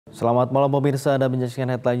Selamat malam pemirsa, Anda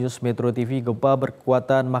menyaksikan headline news Metro TV. Gempa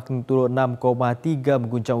berkekuatan magnitudo 6,3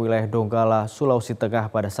 mengguncang wilayah Donggala Sulawesi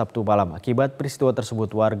Tengah pada Sabtu malam. Akibat peristiwa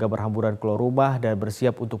tersebut, warga berhamburan keluar rumah dan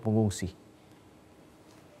bersiap untuk mengungsi.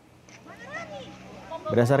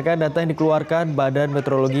 Berdasarkan data yang dikeluarkan Badan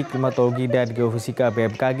Metrologi Klimatologi dan Geofisika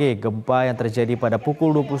BMKG, gempa yang terjadi pada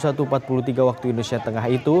pukul 21.43 waktu Indonesia Tengah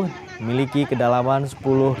itu memiliki kedalaman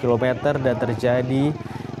 10 km dan terjadi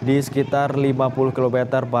di sekitar 50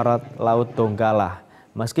 km barat Laut Donggala.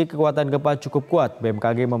 Meski kekuatan gempa cukup kuat,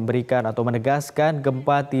 BMKG memberikan atau menegaskan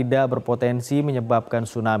gempa tidak berpotensi menyebabkan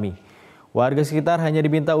tsunami. Warga sekitar hanya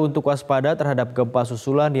diminta untuk waspada terhadap gempa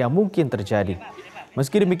susulan yang mungkin terjadi.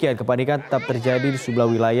 Meski demikian, kepanikan tetap terjadi di sejumlah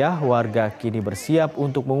wilayah. Warga kini bersiap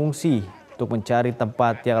untuk mengungsi untuk mencari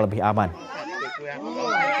tempat yang lebih aman.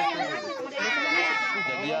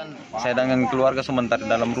 Saya dengan keluarga sementara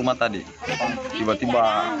dalam rumah tadi.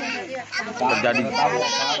 Tiba-tiba terjadi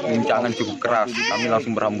guncangan cukup keras. Kami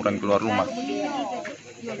langsung berhamburan keluar rumah.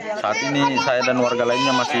 Saat ini saya dan warga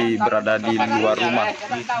lainnya masih berada di luar rumah.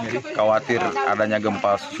 Khawatir adanya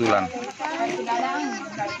gempa susulan.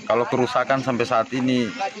 Kalau kerusakan sampai saat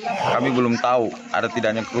ini kami belum tahu ada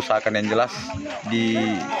tidaknya kerusakan yang jelas di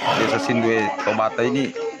Desa Sindwe Tobata ini.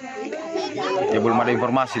 Ya belum ada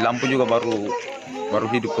informasi. Lampu juga baru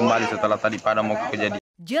hidup kembali setelah tadi padam waktu kejadian.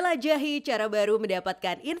 Jelajahi cara baru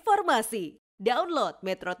mendapatkan informasi. Download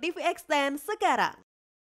MetroTV Extend sekarang.